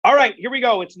right, here we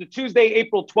go. It's the Tuesday,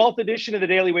 April 12th edition of the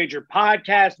Daily Wager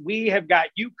podcast. We have got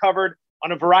you covered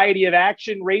on a variety of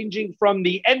action ranging from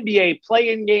the NBA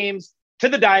play-in games to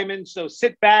the Diamonds. So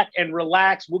sit back and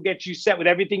relax. We'll get you set with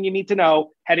everything you need to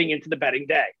know heading into the betting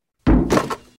day.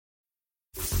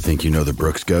 Think you know the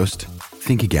Brooks Ghost?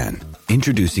 Think again.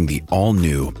 Introducing the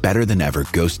all-new, better-than-ever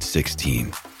Ghost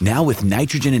 16. Now with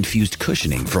nitrogen-infused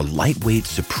cushioning for lightweight,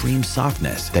 supreme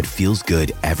softness that feels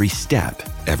good every step,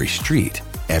 every street,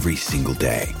 every single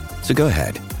day. So go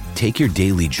ahead, take your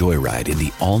daily joyride in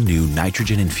the all-new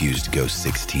nitrogen-infused Ghost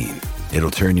 16.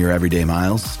 It'll turn your everyday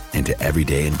miles into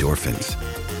everyday endorphins.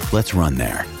 Let's run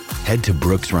there. Head to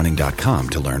brooksrunning.com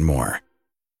to learn more.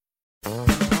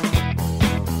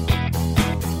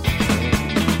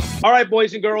 All right,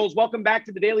 boys and girls, welcome back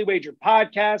to the Daily Wager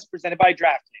podcast presented by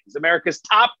DraftKings, America's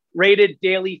top-rated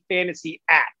daily fantasy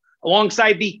app.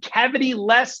 Alongside the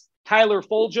cavity-less Tyler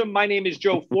Fulgham, my name is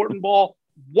Joe Fortenbaugh.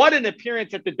 What an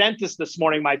appearance at the dentist this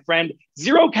morning, my friend.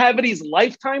 Zero cavities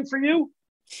lifetime for you?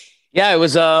 Yeah, it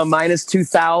was minus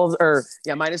 2,000,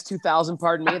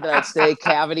 pardon me, that I'd stay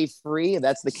cavity free.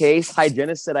 That's the case.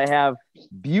 Hygienist said I have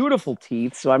beautiful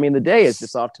teeth. So, I mean, the day is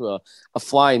just off to a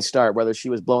flying start, whether she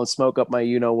was blowing smoke up my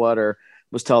you-know-what or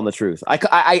was telling the truth.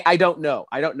 I don't know.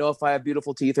 I don't know if I have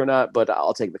beautiful teeth or not, but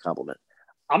I'll take the compliment.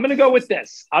 I'm going to go with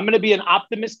this. I'm going to be an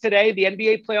optimist today. The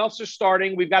NBA playoffs are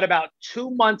starting. We've got about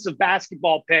 2 months of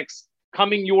basketball picks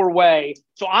coming your way.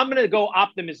 So I'm going to go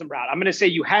optimism route. I'm going to say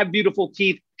you have beautiful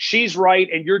teeth. She's right.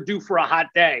 And you're due for a hot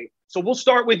day. So we'll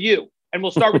start with you and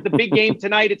we'll start with the big game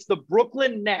tonight. It's the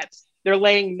Brooklyn Nets. They're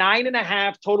laying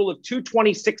 9.5, total of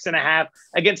 226.5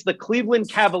 against the Cleveland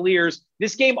Cavaliers.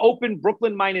 This game opened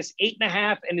Brooklyn minus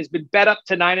 8.5 and has been bet up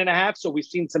to 9.5. So we've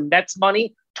seen some Nets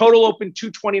money. Total open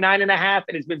 229.5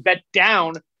 and has been bet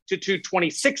down to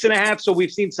 226.5. So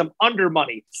we've seen some under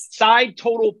money. Side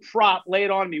total prop. Lay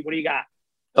it on me. What do you got?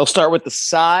 I'll start with the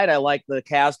side. I like the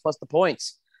Cavs plus the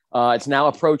points. It's now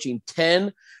approaching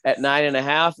 10 at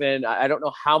 9.5. And I don't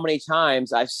know how many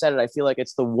times I've said it. I feel like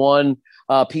it's the one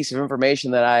piece of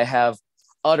information that I have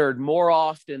uttered more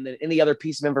often than any other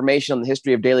piece of information on the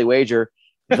history of Daily Wager.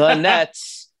 The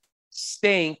Nets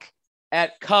stink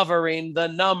at covering the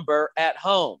number at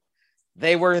home.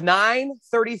 They were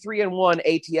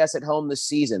 9-33-1 ATS at home this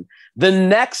season. The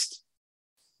next,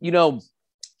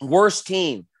 worst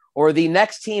team or the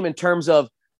next team in terms of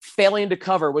failing to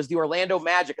cover was the Orlando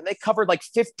Magic, and they covered like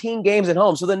 15 games at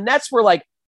home. So the Nets were like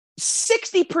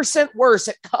 60% worse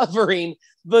at covering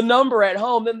the number at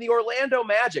home than the Orlando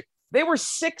Magic. They were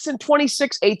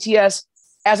 6-26 ATS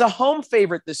as a home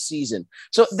favorite this season.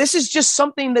 So this is just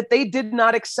something that they did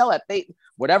not excel at.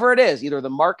 Whatever it is, either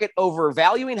the market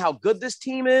overvaluing how good this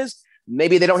team is,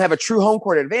 maybe they don't have a true home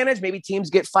court advantage, maybe teams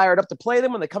get fired up to play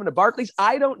them when they come to Barclays.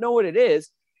 I don't know what it is.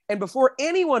 And before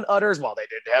anyone utters, well, they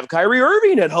didn't have Kyrie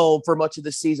Irving at home for much of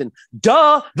the season.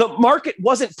 Duh, the market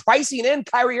wasn't pricing in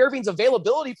Kyrie Irving's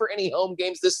availability for any home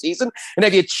games this season. And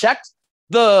have you checked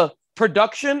the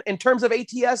production in terms of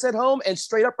ATS at home and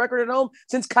straight up record at home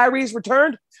since Kyrie's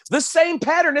returned? The same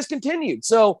pattern has continued.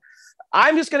 So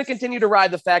I'm just going to continue to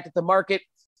ride the fact that the market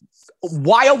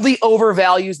wildly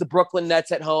overvalues the Brooklyn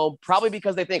Nets at home, probably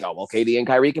because they think, oh, well, KD and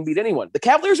Kyrie can beat anyone. The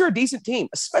Cavaliers are a decent team,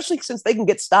 especially since they can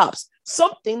get stops,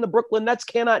 something the Brooklyn Nets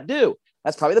cannot do.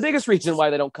 That's probably the biggest reason why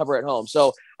they don't cover at home.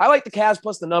 So I like the Cavs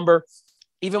plus the number.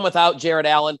 Even without Jared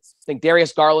Allen, I think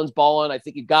Darius Garland's balling. I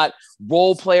think you've got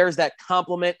role players that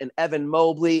complement an Evan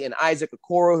Mobley and Isaac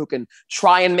Okoro who can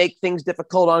try and make things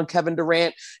difficult on Kevin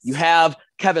Durant. You have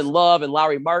Kevin Love and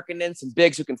Lauri Markkanen, some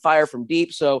bigs who can fire from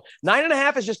deep. So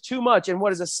 9.5 is just too much in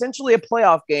what is essentially a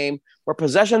playoff game where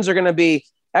possessions are going to be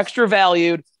extra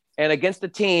valued and against a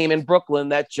team in Brooklyn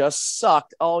that just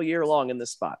sucked all year long in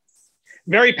this spot.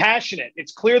 Very passionate.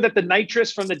 It's clear that the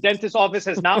nitrous from the dentist's office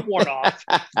has not worn off.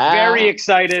 Very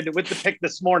excited with the pick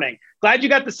this morning. Glad you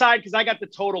got the side because I got the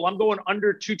total. I'm going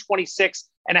under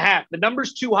 226.5. The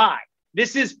number's too high.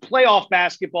 This is playoff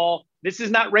basketball. This is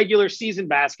not regular season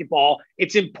basketball.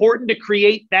 It's important to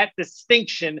create that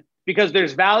distinction because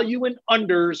there's value in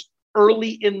unders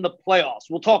early in the playoffs.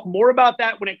 We'll talk more about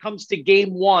that when it comes to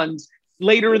game ones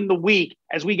later in the week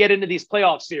as we get into these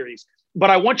playoff series. But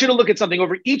I want you to look at something.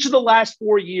 Over each of the last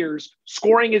 4 years,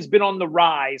 scoring has been on the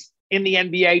rise in the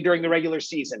NBA during the regular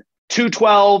season.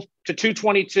 212 to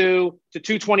 222 to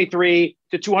 223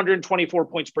 to 224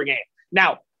 points per game.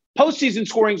 Now, postseason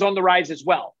scoring is on the rise as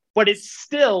well, but it's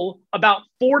still about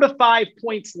 4 to 5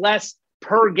 points less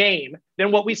per game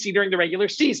than what we see during the regular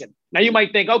season. Now, you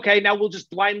might think, okay, now we'll just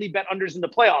blindly bet unders in the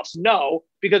playoffs. No,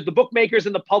 because the bookmakers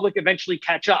and the public eventually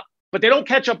catch up, but they don't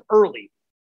catch up early.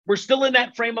 We're still in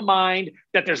that frame of mind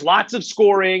that there's lots of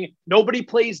scoring. Nobody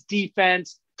plays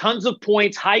defense, tons of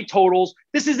points, high totals.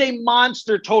 This is a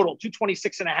monster total,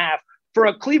 226.5 for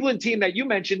a Cleveland team that you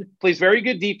mentioned plays very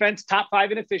good defense, top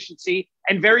 5 in efficiency,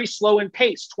 and very slow in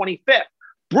pace, 25th.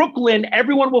 Brooklyn,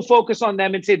 everyone will focus on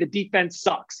them and say the defense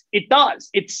sucks. It does.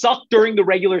 It sucked during the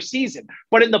regular season.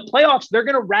 But in the playoffs, they're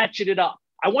going to ratchet it up.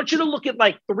 I want you to look at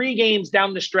like 3 games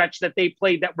down the stretch that they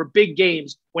played that were big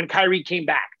games when Kyrie came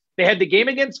back. They had the game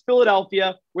against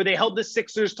Philadelphia where they held the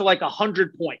Sixers to like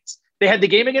 100 points. They had the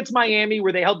game against Miami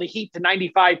where they held the Heat to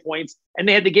 95 points. And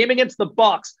they had the game against the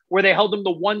Bucks where they held them to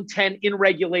 110 in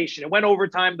regulation. It went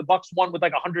overtime. The Bucks won with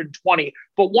like 120.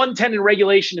 But 110 in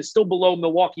regulation is still below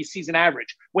Milwaukee's season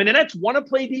average. When the Nets want to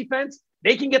play defense,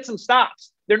 they can get some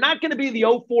stops. They're not going to be the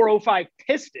 04-05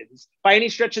 Pistons by any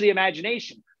stretch of the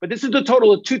imagination. But this is the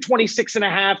total of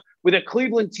 226.5 with a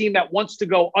Cleveland team that wants to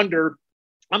go under.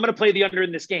 I'm going to play the under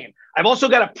in this game. I've also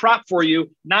got a prop for you,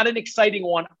 not an exciting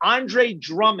one. Andre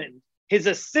Drummond. His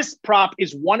assist prop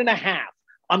is 1.5.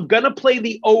 I'm going to play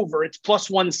the over. It's plus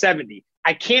 170.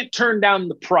 I can't turn down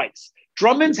the price.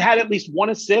 Drummond's had at least 1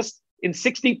 assist in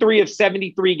 63 of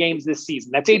 73 games this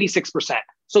season. That's 86%.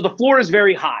 So the floor is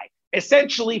very high.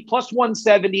 Essentially, plus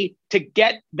 170 to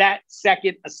get that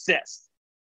second assist.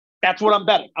 That's what I'm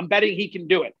betting. I'm betting he can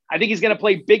do it. I think he's going to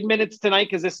play big minutes tonight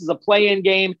because this is a play-in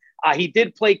game. He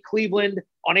did play Cleveland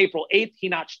on April 8th. He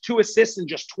notched 2 assists in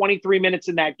just 23 minutes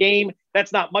in that game.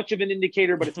 That's not much of an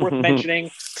indicator, but it's worth mentioning.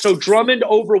 So Drummond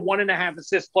over 1.5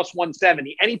 assists plus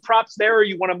 170. Any props there, or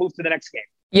you want to move to the next game?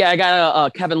 Yeah, I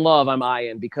got Kevin Love I'm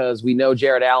eyeing because we know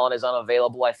Jared Allen is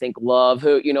unavailable. I think Love,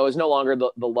 who, is no longer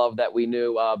the Love that we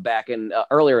knew back in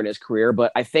earlier in his career.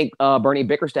 But I think Bernie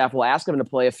Bickerstaff will ask him to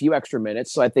play a few extra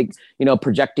minutes. So I think,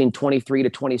 projecting 23 to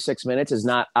 26 minutes is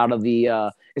not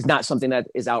is not something that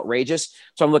is outrageous.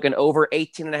 So I'm looking over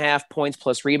 18.5 points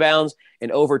plus rebounds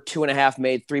and over 2.5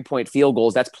 made 3-point field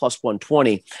goals. That's plus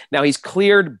 120. Now he's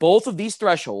cleared both of these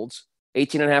thresholds,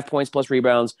 18.5 points plus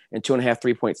rebounds and 2.5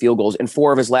 3-point field goals in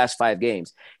 4 of his last 5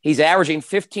 games. He's averaging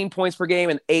 15 points per game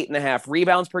and 8.5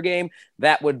 rebounds per game.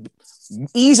 That would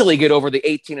easily get over the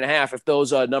 18.5 if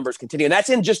those numbers continue. And that's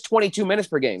in just 22 minutes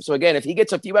per game. So again, if he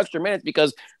gets a few extra minutes,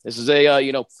 because this is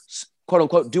a, quote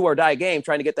unquote, do or die game,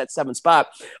 trying to get that 7th spot.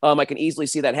 I can easily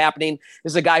see that happening.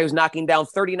 This is a guy who's knocking down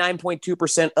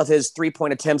 39.2% of his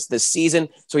 3-point attempts this season.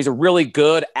 So he's a really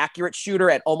good, accurate shooter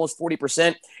at almost 40%.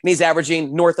 And he's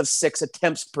averaging north of 6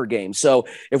 attempts per game. So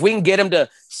if we can get him to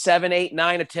 7, 8,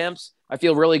 9 attempts, I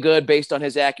feel really good based on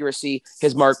his accuracy,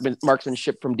 his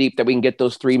marksmanship from deep, that we can get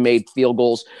those 3-point field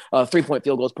goals,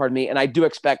 And I do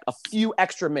expect a few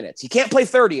extra minutes. He can't play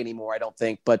 30 anymore, I don't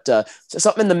think, but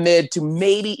something in the mid to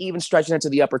maybe even stretching into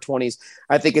the upper 20s.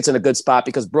 I think it's in a good spot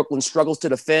because Brooklyn struggles to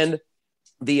defend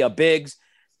the bigs.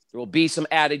 There will be some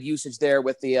added usage there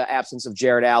with the absence of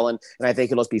Jared Allen, and I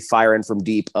think he'll just be firing from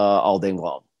deep all day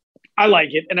long. I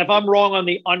like it. And if I'm wrong on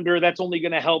the under, that's only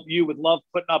going to help you with Love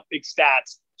putting up big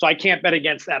stats. So I can't bet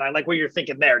against that. I like what you're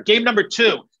thinking there. Game number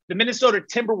 2, the Minnesota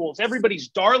Timberwolves, everybody's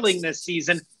darling this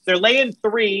season. They're laying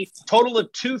 3, total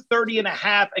of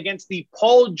 230.5 against the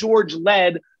Paul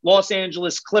George-led Los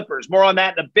Angeles Clippers. More on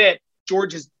that in a bit.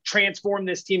 George has transformed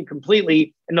this team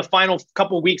completely in the final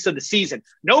couple of weeks of the season.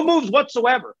 No moves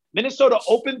whatsoever. Minnesota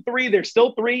open 3. They're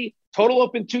still 3. Total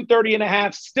open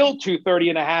 230.5, still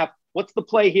 230.5. What's the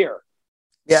play here?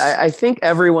 Yeah, I think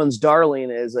everyone's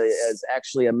darling is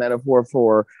actually a metaphor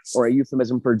for, or a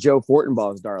euphemism for, Joe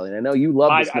Fortenbaugh's darling. I know you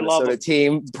love this Minnesota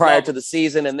team prior to the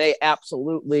season, and they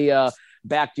absolutely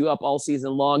backed you up all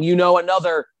season long.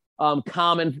 Another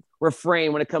common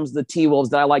refrain when it comes to the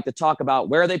T-Wolves that I like to talk about: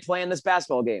 where are they playing this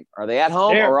basketball game? Are they at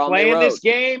home or on the road? They're playing this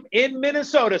game in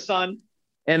Minnesota, son.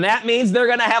 And that means they're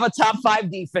going to have a top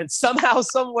 5 defense. Somehow,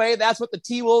 some way, that's what the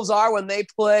T-Wolves are when they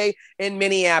play in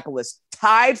Minneapolis.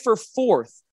 Tied for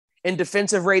 4th in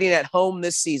defensive rating at home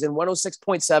this season,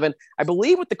 106.7, I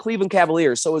believe, with the Cleveland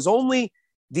Cavaliers. So it was only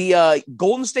the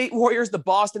Golden State Warriors, the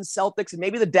Boston Celtics, and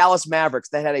maybe the Dallas Mavericks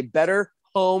that had a better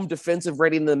home defensive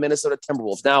rating than the Minnesota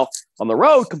Timberwolves. Now, on the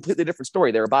road, completely different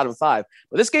story. They were bottom 5.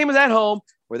 But this game is at home,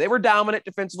 where they were dominant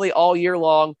defensively all year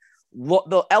long.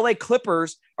 The LA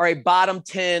Clippers are a bottom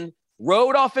 10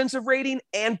 road offensive rating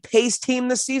and pace team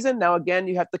this season. Now, again,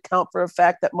 you have to count for the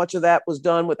fact that much of that was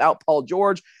done without Paul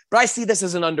George, but I see this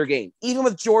as an under game. Even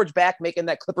with George back, making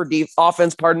that Clipper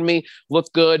offense,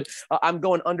 look good. I'm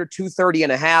going under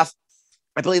 230.5.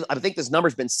 I think this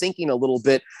number's been sinking a little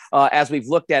bit as we've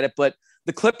looked at it, but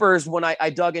the Clippers, when I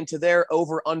dug into their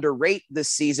over-under rate this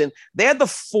season, they had the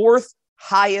 4th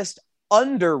highest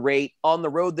under rate on the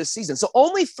road this season. So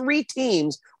only 3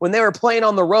 teams, when they were playing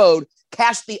on the road,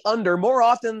 cashed the under more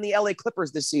often than the LA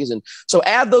Clippers this season. So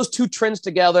add those 2 trends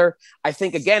together. I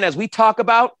think, again, as we talk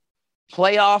about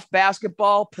playoff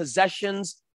basketball,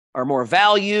 possessions are more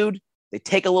valued. They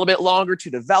take a little bit longer to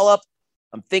develop.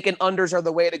 I'm thinking unders are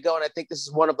the way to go, and I think this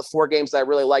is one of the 4 games that I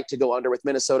really like to go under with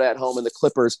Minnesota at home and the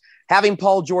Clippers. Having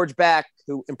Paul George back,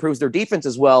 who improves their defense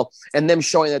as well, and them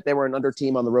showing that they were an under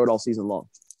team on the road all season long.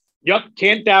 Yep,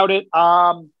 can't doubt it.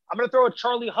 I'm going to throw a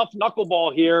Charlie Huff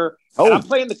knuckleball here, and I'm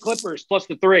playing the Clippers plus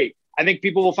the 3. I think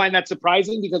people will find that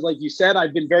surprising because, like you said,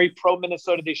 I've been very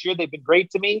pro-Minnesota this year. They've been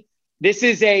great to me. This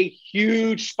is a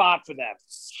huge spot for them.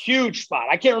 Huge spot.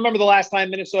 I can't remember the last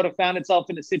time Minnesota found itself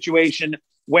in a situation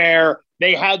where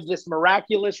they had this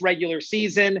miraculous regular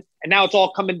season, and now it's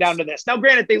all coming down to this. Now,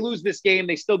 granted, they lose this game.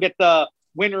 They still get the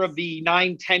winner of the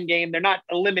 9-10 game. They're not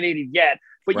eliminated yet,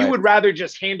 but you would rather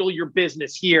just handle your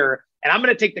business here, and I'm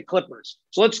going to take the Clippers.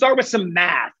 So let's start with some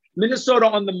math. Minnesota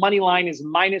on the money line is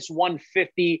minus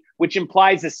 150, which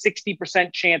implies a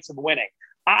 60% chance of winning.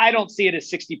 I don't see it as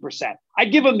 60%.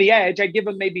 I'd give them the edge. I'd give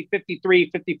them maybe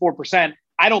 53, 54%.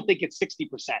 I don't think it's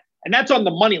 60%. And that's on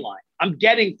the money line. I'm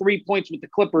getting 3 points with the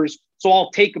Clippers, so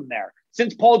I'll take them there.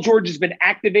 Since Paul George has been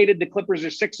activated, the Clippers are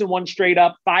 6-1 straight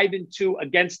up, 5-2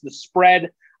 against the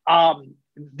spread.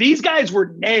 These guys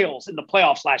were nails in the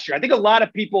playoffs last year. I think a lot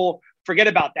of people forget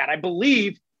about that. I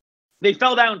believe they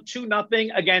fell down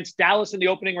 2-0 against Dallas in the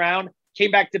opening round,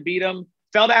 came back to beat them.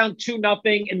 Fell down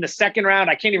 2-0 in the second round.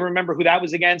 I can't even remember who that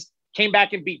was against. Came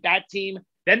back and beat that team.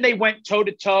 Then they went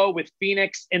toe-to-toe with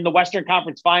Phoenix in the Western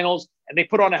Conference Finals, and they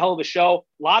put on a hell of a show.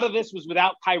 A lot of this was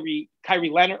without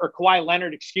Kawhi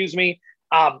Leonard, excuse me.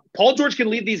 Paul George can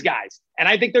lead these guys, and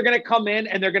I think they're going to come in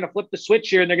and they're going to flip the switch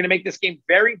here, and they're going to make this game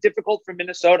very difficult for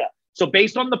Minnesota. So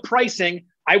based on the pricing,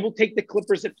 I will take the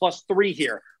Clippers at plus 3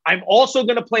 here. I'm also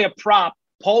going to play a prop,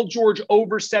 Paul George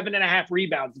over 7.5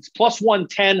 rebounds. It's plus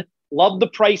 110. Love the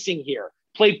pricing here.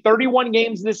 Played 31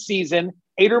 games this season,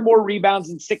 8 or more rebounds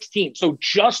in 16. So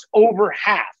just over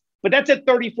half. But that's at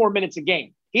 34 minutes a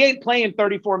game. He ain't playing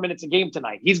 34 minutes a game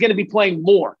tonight. He's going to be playing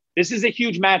more. This is a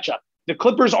huge matchup. The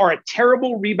Clippers are a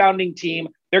terrible rebounding team.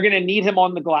 They're going to need him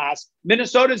on the glass.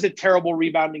 Minnesota's a terrible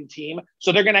rebounding team.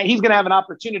 So he's going to have an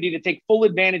opportunity to take full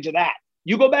advantage of that.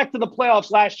 You go back to the playoffs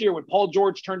last year when Paul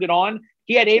George turned it on.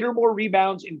 He had 8 or more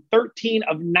rebounds in 13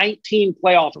 of 19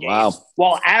 playoff games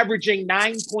while averaging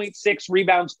 9.6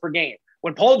 rebounds per game.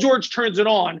 When Paul George turns it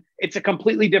on, it's a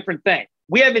completely different thing.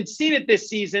 We haven't seen it this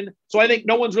season, so I think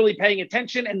no one's really paying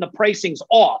attention and the pricing's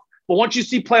off. But once you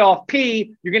see playoff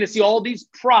P, you're going to see all these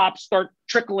props start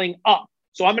trickling up.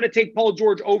 So I'm going to take Paul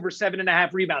George over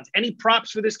 7.5 rebounds. Any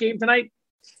props for this game tonight?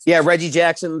 Yeah, Reggie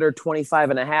Jackson under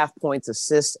 25.5 points,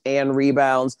 assists, and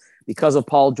rebounds. Because of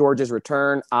Paul George's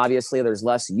return, obviously there's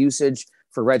less usage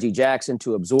for Reggie Jackson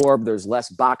to absorb. There's less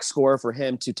box score for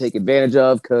him to take advantage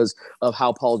of because of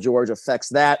how Paul George affects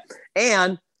that.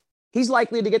 And he's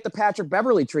likely to get the Patrick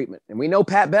Beverley treatment. And we know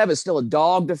Pat Bev is still a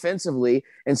dog defensively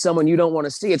and someone you don't want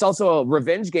to see. It's also a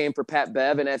revenge game for Pat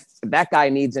Bev. And if that guy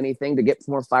needs anything to get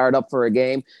more fired up for a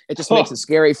game, it just makes it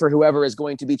scary for whoever is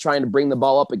going to be trying to bring the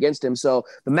ball up against him. So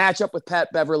the matchup with Pat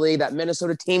Beverley, that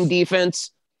Minnesota team defense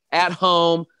at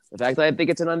home, the fact that I think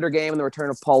it's an under game and the return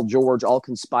of Paul George all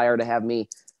conspire to have me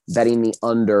betting the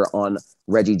under on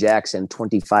Reggie Jackson,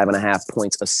 25.5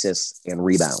 points, assists, and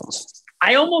rebounds.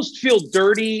 I almost feel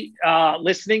dirty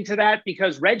listening to that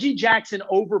because Reggie Jackson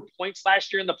over points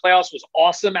last year in the playoffs was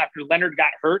awesome after Leonard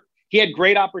got hurt. He had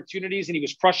great opportunities and he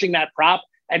was crushing that prop.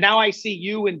 And now I see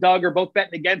you and Doug are both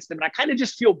betting against him. And I kind of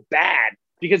just feel bad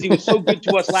because he was so good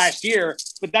to us last year,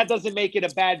 but that doesn't make it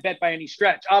a bad bet by any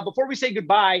stretch. Before we say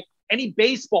goodbye, any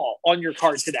baseball on your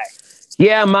card today?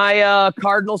 Yeah, my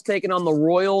Cardinals taking on the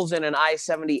Royals in an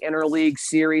I-70 interleague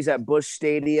series at Busch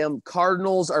Stadium.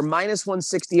 Cardinals are minus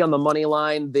 160 on the money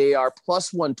line. They are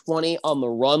plus 120 on the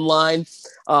run line,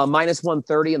 minus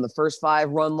 130 in the first 5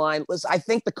 run line. Listen, I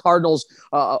think the Cardinals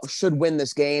should win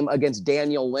this game against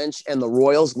Daniel Lynch and the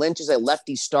Royals. Lynch is a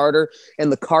lefty starter,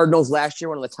 and the Cardinals last year,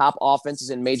 one of the top offenses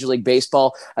in Major League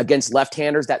Baseball against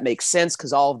left-handers. That makes sense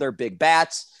because all of their big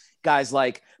bats, guys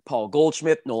like Paul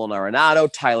Goldschmidt, Nolan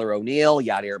Arenado, Tyler O'Neill,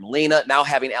 Yadier Molina, now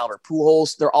having Albert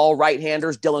Pujols. They're all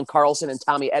right-handers. Dylan Carlson and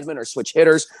Tommy Edman are switch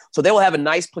hitters. So they will have a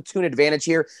nice platoon advantage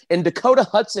here. And Dakota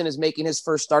Hudson is making his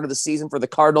first start of the season for the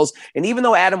Cardinals. And even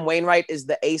though Adam Wainwright is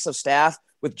the ace of staff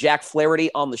with Jack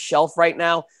Flaherty on the shelf right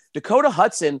now, Dakota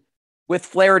Hudson with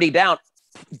Flaherty down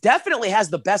definitely has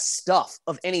the best stuff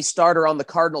of any starter on the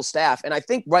Cardinal staff. And I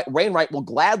think Wainwright will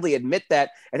gladly admit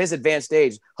that at his advanced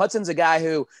age. Hudson's a guy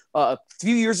who a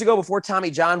few years ago, before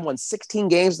Tommy John, won 16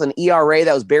 games with an ERA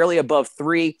that was barely above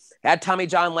 3. Had Tommy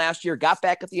John last year, got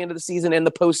back at the end of the season in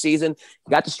the postseason,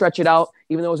 got to stretch it out,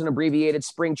 even though it was an abbreviated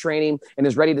spring training, and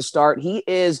is ready to start. He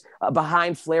is,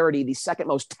 behind Flaherty, the second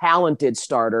most talented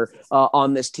starter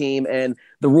on this team. And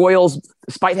the Royals,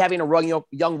 despite having a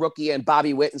young rookie and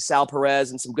Bobby Witt and Sal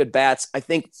Perez and some good bats, I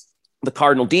think the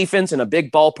Cardinal defense in a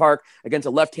big ballpark against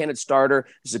a left-handed starter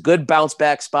is a good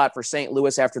bounce-back spot for St.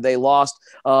 Louis after they lost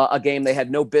a game they had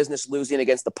no business losing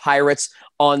against the Pirates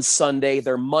on Sunday.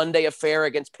 Their Monday affair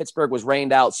against Pittsburgh was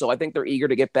rained out, so I think they're eager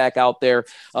to get back out there.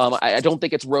 I don't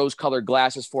think it's rose-colored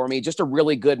glasses for me. Just a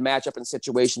really good matchup and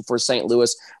situation for St.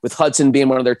 Louis, with Hudson being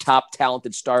one of their top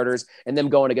talented starters and them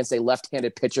going against a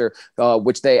left-handed pitcher,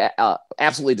 which they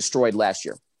absolutely destroyed last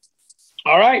year.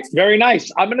 All right. Very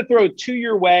nice. I'm going to throw 2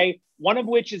 your way, one of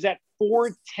which is at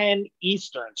 4:10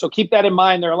 Eastern. So keep that in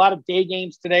mind. There are a lot of day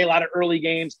games today, a lot of early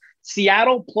games.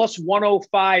 Seattle plus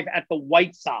 105 at the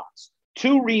White Sox.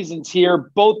 2 reasons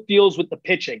here. Both deals with the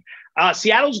pitching.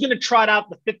 Seattle's going to trot out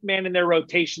the 5th man in their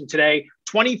rotation today,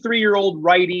 23-year-old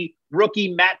righty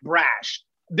rookie Matt Brash.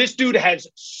 This dude has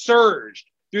surged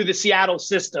through the Seattle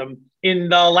system in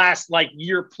the last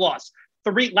year plus.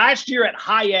 Last year at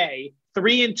high A,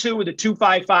 3-2 with a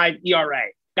 2.55 ERA.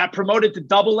 Got promoted to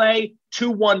AA,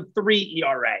 2.13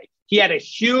 ERA. He had a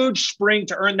huge spring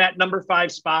to earn that number 5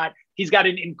 spot. He's got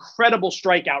an incredible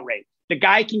strikeout rate. The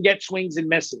guy can get swings and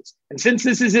misses. And since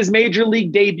this is his major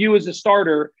league debut as a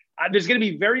starter, there's going to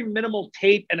be very minimal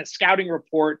tape and a scouting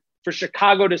report for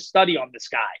Chicago to study on this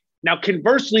guy. Now,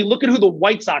 conversely, look at who the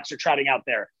White Sox are trotting out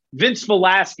there. Vince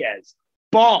Velasquez,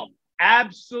 bum,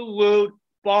 absolute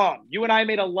bomb. You and I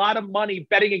made a lot of money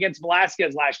betting against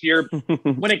Velasquez last year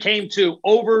when it came to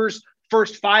overs,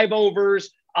 first 5 overs,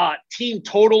 team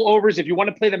total overs. If you want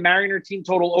to play the Mariner team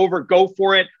total over, go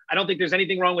for it. I don't think there's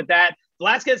anything wrong with that.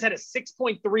 Velasquez had a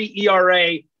 6.3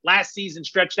 ERA last season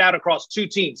stretched out across 2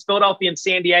 teams, Philadelphia and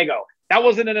San Diego. That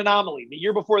wasn't an anomaly. The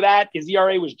year before that, his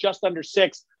ERA was just under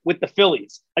 6 with the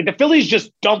Phillies. The Phillies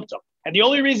just dumped him. And the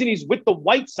only reason he's with the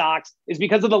White Sox is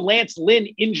because of the Lance Lynn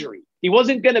injury. He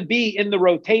wasn't going to be in the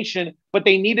rotation, but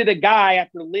they needed a guy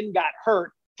after Lynn got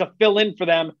hurt to fill in for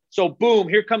them. So boom,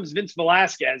 here comes Vince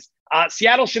Velasquez.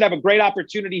 Seattle should have a great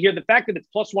opportunity here. The fact that it's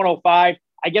plus 105,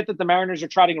 I get that the Mariners are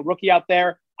trotting a rookie out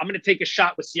there. I'm going to take a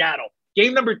shot with Seattle.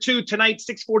 Game number 2 tonight,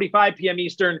 6:45 p.m.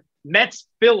 Eastern,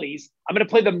 Mets-Phillies. I'm going to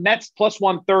play the Mets plus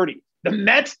 130. The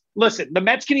Mets, listen, the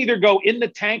Mets can either go in the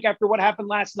tank after what happened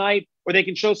last night, or they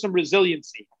can show some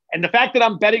resiliency. And the fact that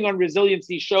I'm betting on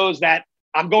resiliency shows that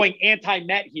I'm going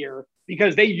anti-Met here,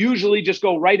 because they usually just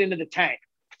go right into the tank.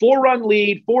 4-run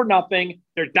lead, 4-0.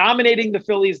 They're dominating the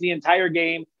Phillies the entire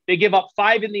game. They give up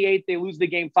 5 in the 8th. They lose the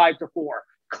game 5-4.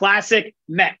 Classic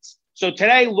Mets. So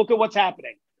today, look at what's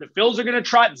happening. The Phils are going to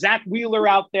trot Zach Wheeler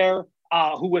out there,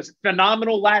 who was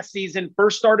phenomenal last season,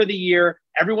 first start of the year.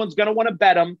 Everyone's going to want to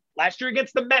bet him. Last year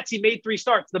against the Mets, he made 3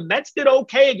 starts. The Mets did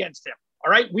okay against him.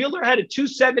 All right. Wheeler had a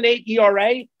 2.78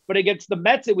 ERA, but against the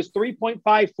Mets, it was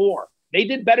 3.54. They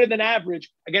did better than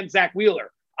average against Zach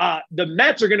Wheeler. The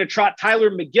Mets are going to trot Tyler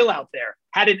McGill out there.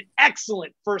 Had an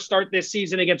excellent first start this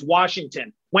season against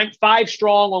Washington. Went 5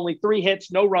 strong, only 3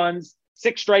 hits, no runs,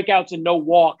 6 strikeouts, and no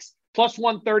walks. Plus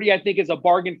 130, I think, is a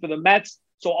bargain for the Mets.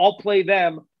 So I'll play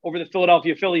them over the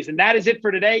Philadelphia Phillies. And that is it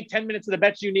for today. 10 minutes of the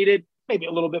bets you needed, maybe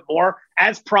a little bit more,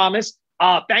 as promised.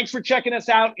 Thanks for checking us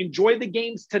out. Enjoy the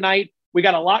games tonight. We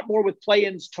got a lot more with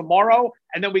play-ins tomorrow.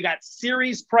 And then we got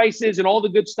series prices and all the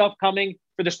good stuff coming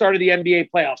for the start of the NBA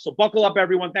playoffs. So buckle up,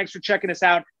 everyone. Thanks for checking us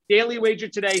out. Daily Wager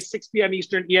today, 6 p.m.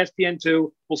 Eastern, ESPN2.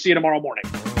 We'll see you tomorrow morning.